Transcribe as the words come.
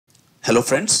Hello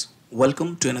friends,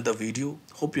 welcome to another video.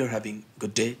 Hope you're having a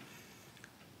good day.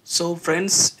 So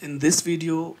friends, in this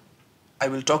video, I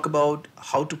will talk about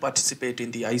how to participate in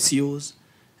the ICOs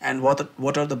and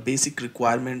what are the basic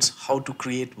requirements, how to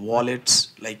create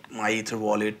wallets like MyEther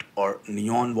wallet or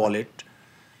Neon wallet.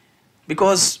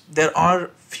 Because there are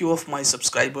few of my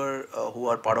subscribers who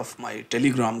are part of my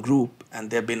Telegram group and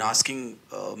they've been asking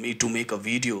me to make a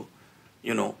video,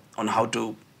 on how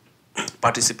to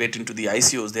participate into the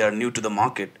ICOs. They are new to the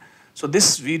market. So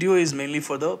this video is mainly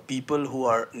for the people who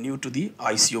are new to the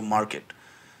ICO market.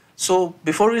 So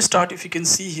before we start, if you can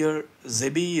see here,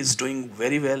 Zebi is doing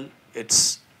very well.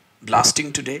 It's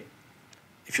blasting today.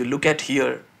 If you look at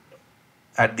here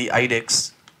at the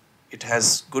IDEX, it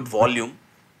has good volume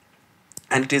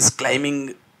and it is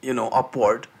climbing,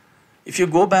 upward. If you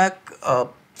go back a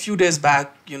few days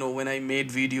back, when I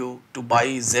made video to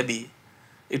buy Zebi,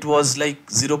 it was like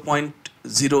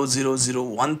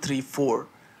 0.000134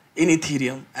 in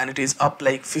Ethereum and it is up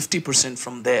like 50%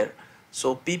 from there.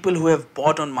 So people who have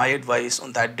bought on my advice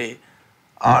on that day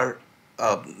are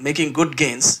making good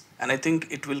gains, and I think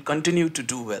it will continue to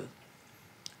do well.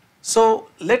 So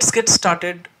let's get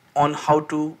started on how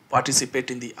to participate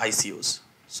in the ICOs.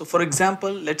 So for example,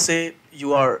 let's say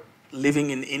you are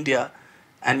living in India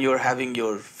and you're having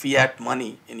your fiat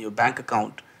money in your bank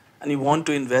account and you want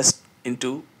to invest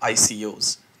into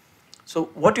ICOs.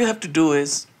 So what you have to do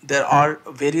is there are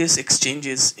various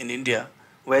exchanges in India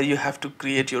where you have to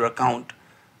create your account.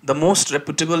 The most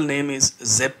reputable name is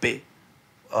Zeppay,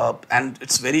 and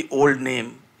it's very old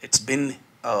name. It's been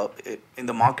in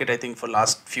the market, I think, for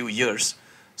last few years.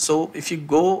 So if you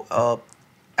go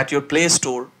at your Play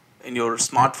Store in your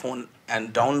smartphone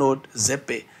and download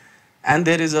Zeppay, and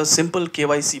there is a simple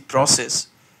KYC process.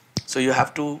 So you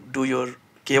have to do your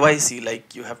KYC,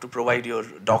 like you have to provide your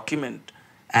document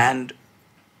and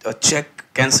a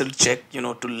check, cancelled check,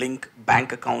 to link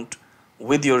bank account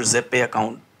with your Zeppay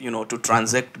account, to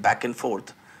transact back and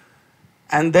forth.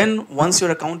 And then once your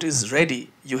account is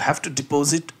ready, you have to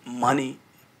deposit money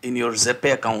in your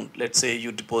Zeppay account. Let's say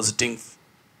you're depositing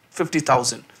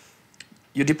 50,000.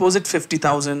 You deposit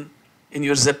 50,000 in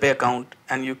your Zeppay account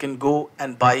and you can go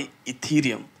and buy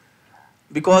Ethereum,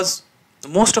 because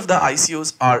most of the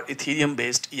ICOs are Ethereum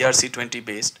based, ERC20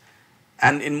 based,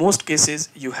 and in most cases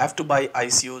you have to buy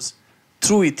ICOs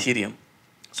through Ethereum.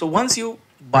 So once you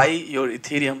buy your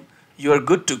Ethereum, you are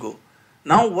good to go.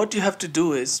 Now what you have to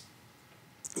do is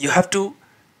you have to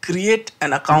create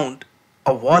an account,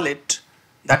 a wallet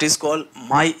that is called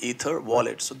MyEther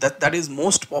wallet. So that is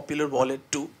most popular wallet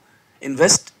to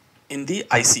invest in the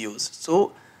ICOs.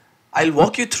 So I'll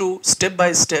walk you through step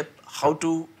by step how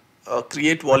to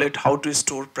create wallet, how to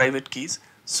store private keys,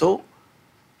 so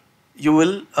you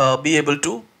will be able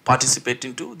to participate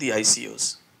into the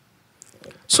ICOs.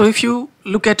 So if you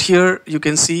look at here, you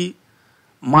can see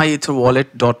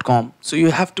myetherwallet.com. So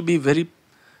you have to be very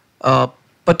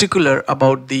particular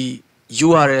about the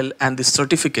URL and the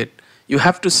certificate. You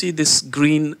have to see this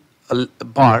green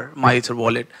bar, MyEther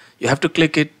wallet. You have to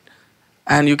click it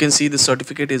and you can see the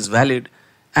certificate is valid,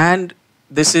 and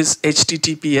this is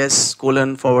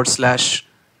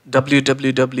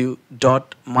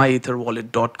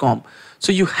https://www.myetherwallet.com.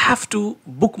 So you have to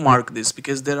bookmark this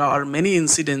because there are many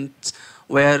incidents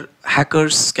where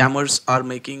hackers, scammers are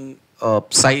making a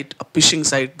site, a phishing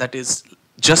site that is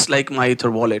just like MyEther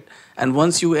wallet. And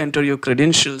once you enter your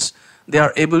credentials, they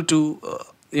are able to,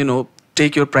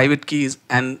 take your private keys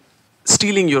and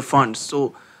stealing your funds.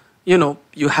 So,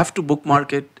 you have to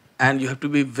bookmark it and you have to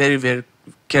be very, very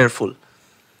careful.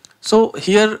 So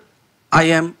here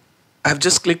I've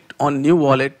just clicked on new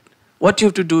wallet. What you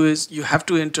have to do is you have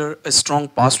to enter a strong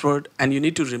password and you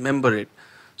need to remember it.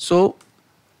 So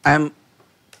I'm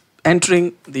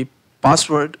entering the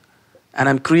password and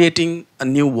I'm creating a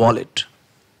new wallet.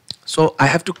 So I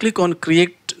have to click on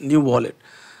create new wallet.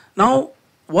 Now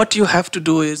what you have to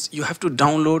do is you have to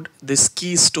download this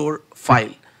key store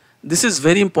file. This is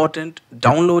very important.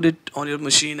 Download it on your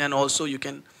machine, and also you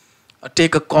can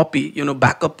take a copy,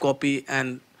 backup copy,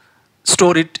 and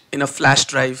store it in a flash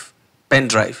drive, pen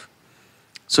drive.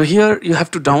 So here you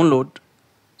have to download.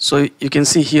 So you can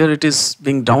see here it is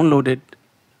being downloaded.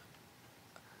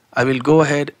 I will go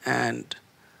ahead and,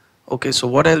 okay, so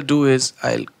what I'll do is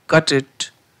I'll cut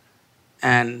it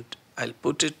and I'll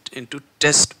put it into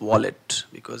test wallet,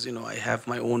 because I have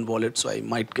my own wallet, so I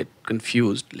might get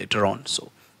confused later on.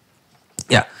 So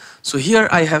yeah, so here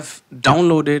I have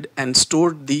downloaded and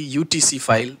stored the UTC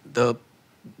file, the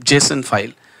JSON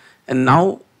file, and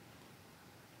now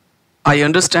I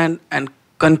understand and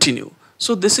continue.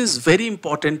 So this is very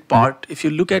important part. If you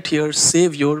look at here,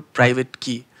 save your private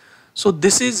key. So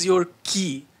this is your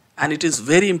key, and it is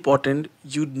very important.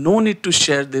 You no need to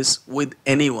share this with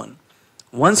anyone.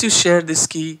 Once you share this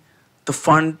key, the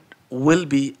fund will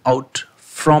be out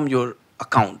from your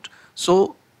account.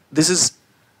 So this is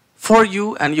for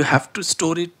you, and you have to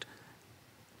store it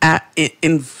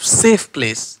in safe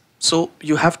place. So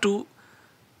you have to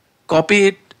copy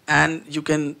it, and you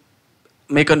can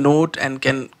make a note and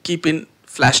can keep in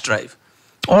flash drive.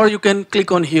 Or you can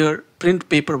click on here, print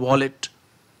paper wallet,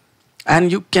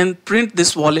 and you can print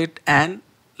this wallet and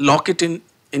lock it in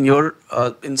your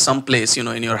in some place,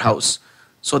 in your house,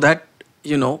 so that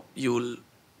you'll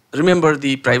remember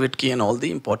the private key and all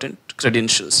the important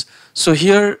credentials. So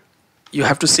here you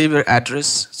have to save your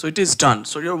address. So it is done.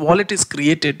 So your wallet is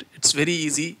created. It's very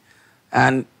easy,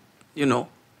 and you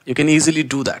can easily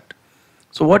do that.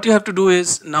 So what you have to do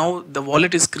is, now the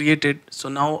wallet is created. So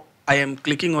now I am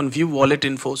clicking on view wallet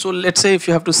info. So let's say if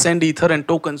you have to send ether and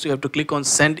tokens, you have to click on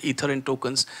send ether and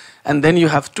tokens, and then you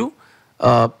have to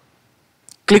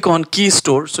click on key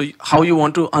store. So how you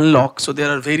want to unlock. So there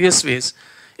are various ways.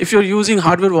 If you're using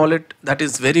hardware wallet, that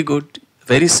is very good,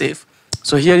 very safe.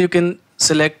 So here you can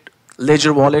select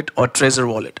Ledger wallet or Trezor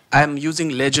wallet. I am using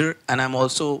Ledger, and I'm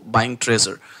also buying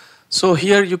Trezor. So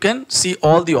here you can see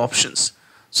all the options.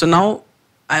 So now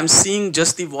I'm seeing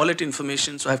just the wallet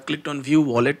information. So I've clicked on view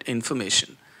wallet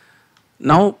information.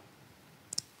 Now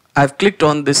I've clicked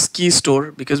on this key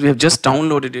store because we have just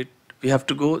downloaded it. We have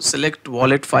to go select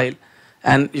wallet file,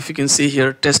 and if you can see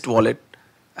here, test wallet,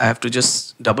 I have to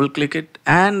just double click it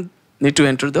and need to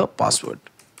enter the password.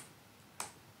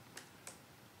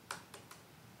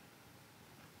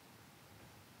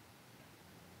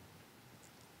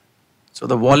 So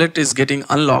the wallet is getting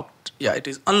unlocked. Yeah, it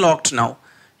is unlocked now.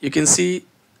 You can see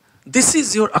this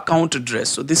is your account address.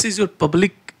 So this is your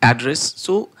public address.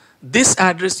 So this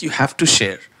address you have to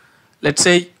share. Let's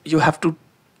say you have to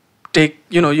take,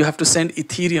 you have to send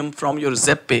Ethereum from your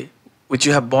ZepPay, which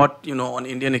you have bought, on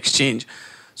Indian exchange.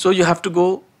 So you have to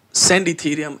go send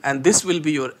Ethereum, and this will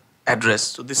be your address.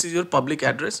 So this is your public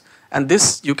address, and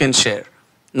this you can share,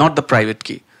 not the private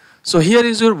key. So here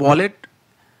is your wallet.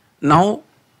 Now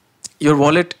your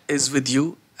wallet is with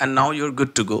you, and now you're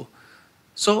good to go.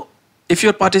 So if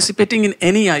you're participating in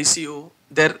any ICO,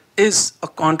 there is a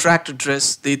contract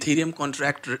address, the Ethereum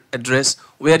contract address,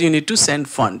 where you need to send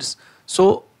funds.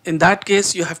 So in that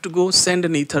case, you have to go send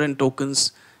an Ether and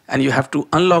tokens, and you have to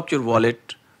unlock your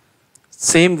wallet.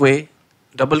 Same way,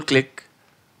 double click,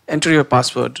 enter your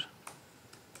password,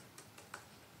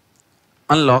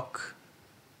 unlock,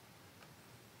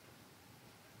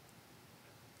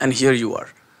 and here you are.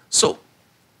 So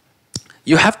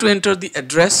you have to enter the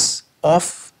address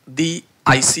of the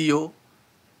ICO,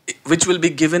 which will be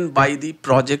given by the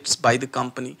projects, by the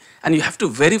company, and you have to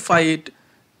verify it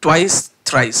twice,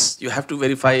 thrice. You have to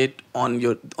verify it on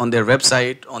their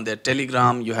website, on their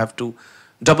Telegram. You have to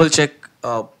double check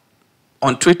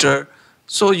on Twitter.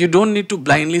 So you don't need to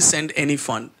blindly send any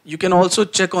fund. You can also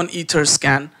check on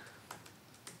Etherscan.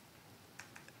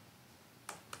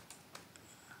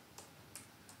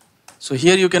 So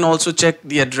here you can also check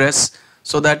the address,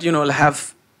 so that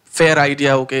have fair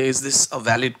idea, okay, is this a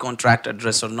valid contract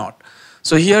address or not.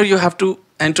 So here you have to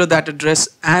enter that address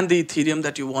and the Ethereum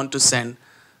that you want to send.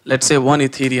 Let's say 1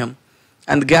 Ethereum,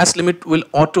 and the gas limit will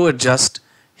auto adjust.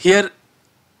 Here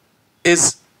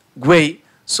is GUI.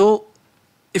 So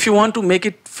if you want to make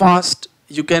it fast,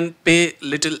 you can pay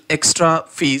little extra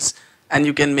fees and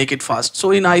you can make it fast.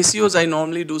 So in ICOs, I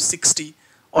normally do 60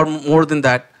 or more than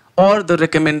that, or the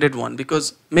recommended one,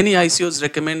 because many ICOs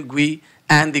recommend GUI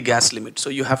and the gas limit. So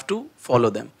you have to follow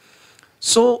them.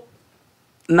 So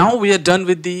now we are done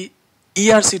with the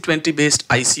ERC20 based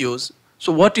ICOs.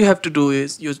 So what you have to do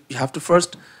is you have to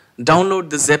first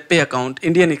download the ZepPay account,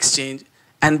 Indian exchange,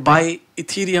 and buy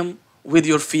Ethereum with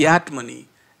your fiat money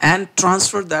and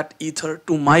transfer that Ether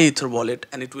to my Ether wallet,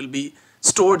 and it will be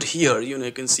stored here.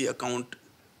 You can see account,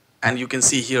 and you can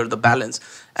see here the balance.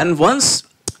 And once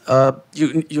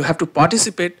you have to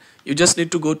participate, you just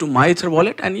need to go to my Ether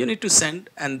wallet and you need to send,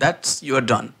 and you are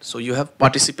done. So you have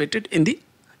participated in the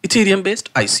Ethereum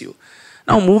based ICO.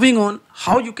 Now moving on,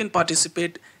 how you can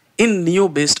participate in NEO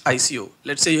based ICO.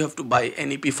 Let's say you have to buy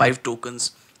NEP5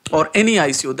 tokens or any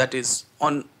ICO that is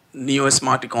on NEO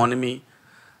Smart Economy.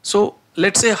 So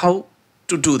let's say how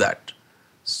to do that.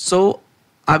 So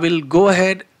I will go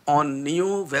ahead on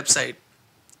NEO website.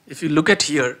 If you look at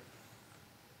here,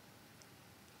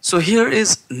 so here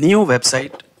is NEO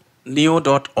website,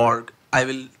 neo.org. I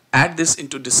will add this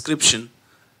into description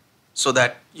so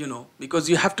that, because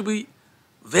you have to be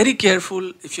very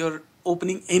careful if you're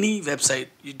opening any website.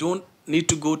 You don't need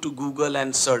to go to Google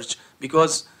and search,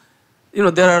 because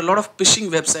there are a lot of phishing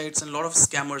websites and a lot of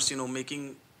scammers,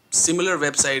 making similar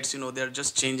websites. They're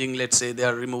just changing, let's say they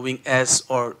are removing S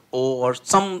or O or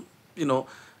some,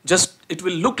 just it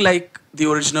will look like the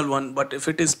original one, but if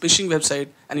it is phishing website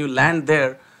and you land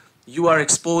there, you are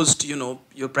exposed,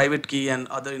 your private key and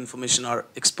other information are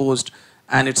exposed,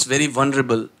 and it's very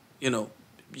vulnerable,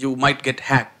 you might get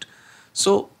hacked.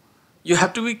 So you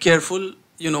have to be careful,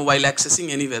 while accessing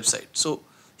any website. So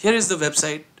here is the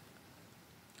website.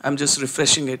 I'm just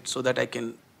refreshing it so that I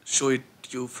can show it to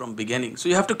you from beginning. So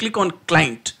you have to click on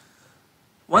client.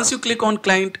 Once you click on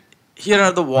client, here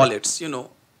are the wallets.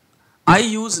 I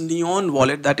use Neon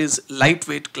wallet, that is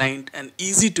lightweight client and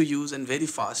easy to use and very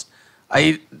fast.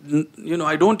 I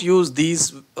don't use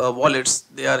these wallets.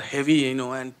 They are heavy,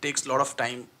 and takes a lot of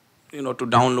time, to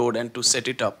download and to set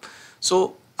it up.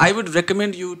 So I would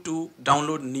recommend you to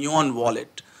download Neon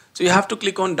wallet. So you have to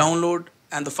click on download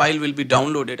and the file will be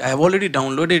downloaded. I have already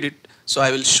downloaded it, so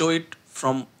I will show it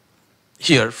from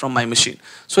here, from my machine.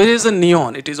 So it is a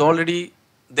Neon. It is already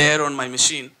there on my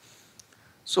machine.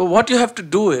 So what you have to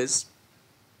do is,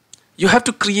 you have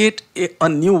to create a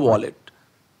new wallet,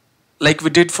 like we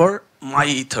did for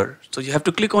MyEther. So you have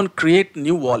to click on create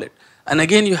new wallet. And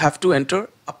again, you have to enter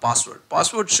a password.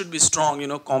 Password should be strong,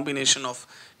 combination of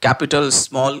capital,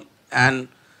 small, and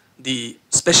the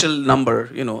special number,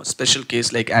 special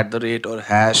case like @ or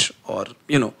hash or,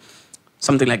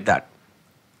 something like that.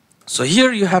 So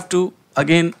here you have to,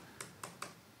 again,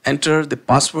 enter the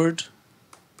password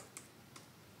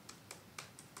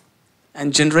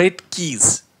and generate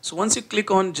keys. So once you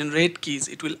click on generate keys,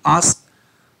 it will ask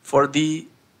for the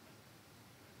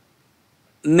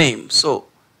name. So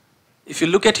if you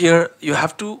look at here, you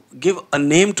have to give a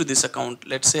name to this account.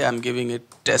 Let's say I'm giving it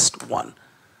test1.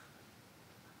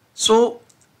 So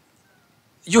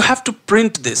you have to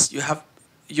print this.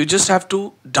 You just have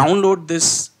to download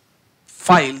this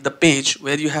file, the page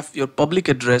where you have your public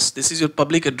address. This is your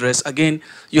public address. Again,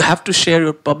 you have to share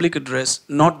your public address,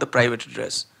 not the private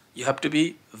address. You have to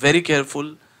be very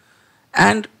careful.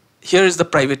 And here is the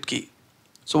private key.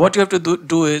 So what you have to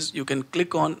do is, you can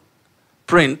click on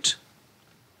print,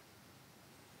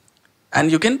 and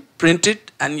you can print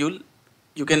it, and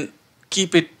you can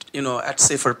keep it, at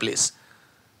safer place.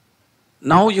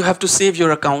 Now you have to save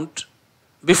your account.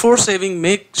 Before saving,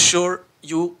 make sure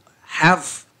you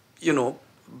have,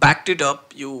 backed it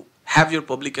up. You have your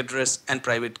public address and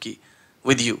private key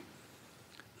with you.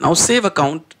 Now save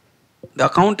account. The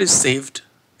account is saved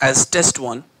as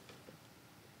test1.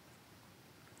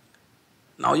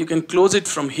 Now you can close it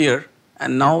from here,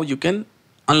 and now you can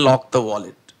unlock the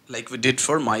wallet like we did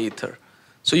for MyEther.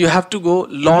 So you have to go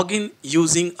log in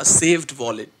using a saved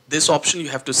wallet. This option you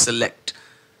have to select.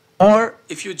 Or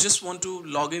if you just want to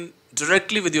log in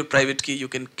directly with your private key, you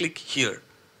can click here.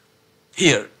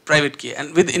 Here, private key.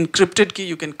 And with encrypted key,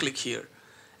 you can click here.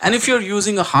 And if you're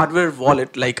using a hardware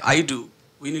wallet like I do,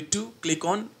 we need to click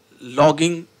on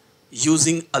logging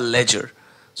using a ledger.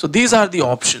 So these are the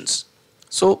options.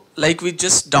 So like we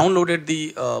just downloaded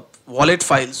the wallet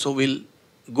file, so we'll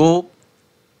go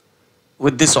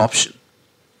with this option.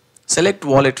 Select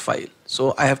wallet file.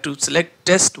 So I have to select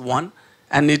test1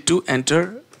 and need to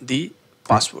enter the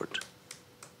password.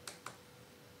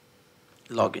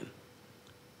 Login.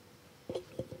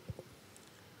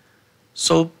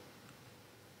 So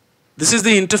this is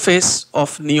the interface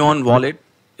of Neon wallet.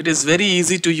 It is very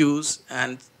easy to use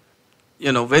and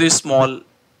very small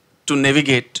to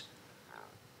navigate.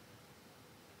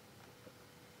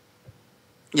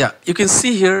 Yeah, you can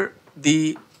see here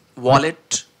the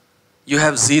wallet. You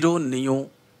have 0, NEO,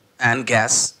 and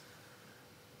gas.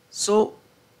 So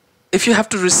if you have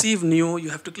to receive NEO, you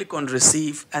have to click on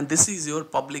receive, and this is your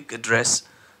public address.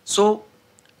 So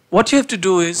what you have to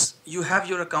do is, you have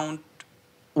your account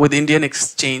with Indian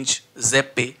exchange,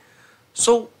 ZepPay.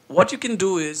 So what you can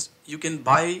do is, you can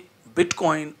buy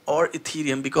Bitcoin or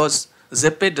Ethereum, because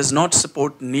ZepPay does not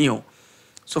support NEO.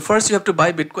 So first you have to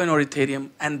buy Bitcoin or Ethereum,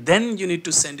 and then you need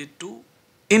to send it to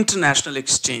international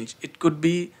exchange. It could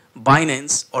be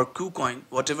Binance or KuCoin,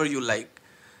 whatever you like.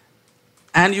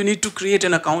 And you need to create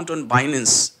an account on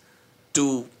Binance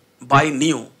to buy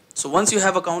NEO. So once you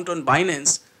have account on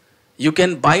Binance, you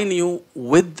can buy NEO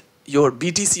with your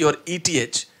BTC or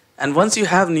ETH. And once you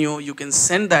have NEO, you can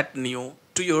send that NEO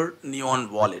to your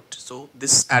Neon wallet. So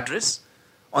this address,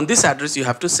 on this address you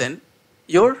have to send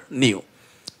your NEO.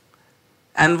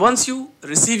 And once you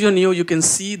receive your NEO, you can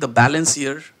see the balance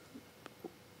here,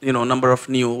 number of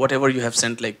NEO, whatever you have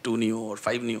sent, like 2 NEO or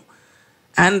 5 NEO.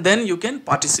 And then you can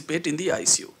participate in the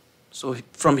ICO. So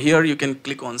from here you can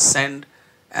click on send,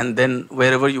 and then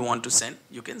wherever you want to send,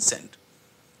 you can send.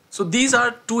 So these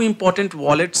are two important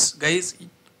wallets, guys,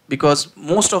 because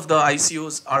most of the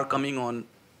ICOs are coming on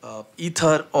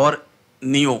Ether or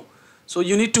Neo. So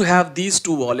you need to have these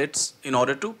two wallets in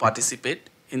order to participate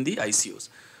in the ICOs.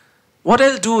 What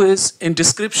I'll do is, in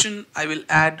description, I will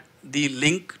add the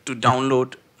link to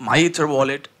download my Ether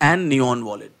wallet and Neon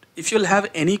wallet. If you'll have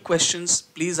any questions,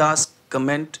 please ask,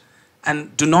 comment,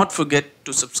 and do not forget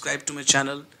to subscribe to my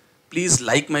channel. Please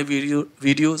like my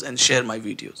videos and share my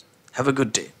videos. Have a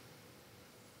good day.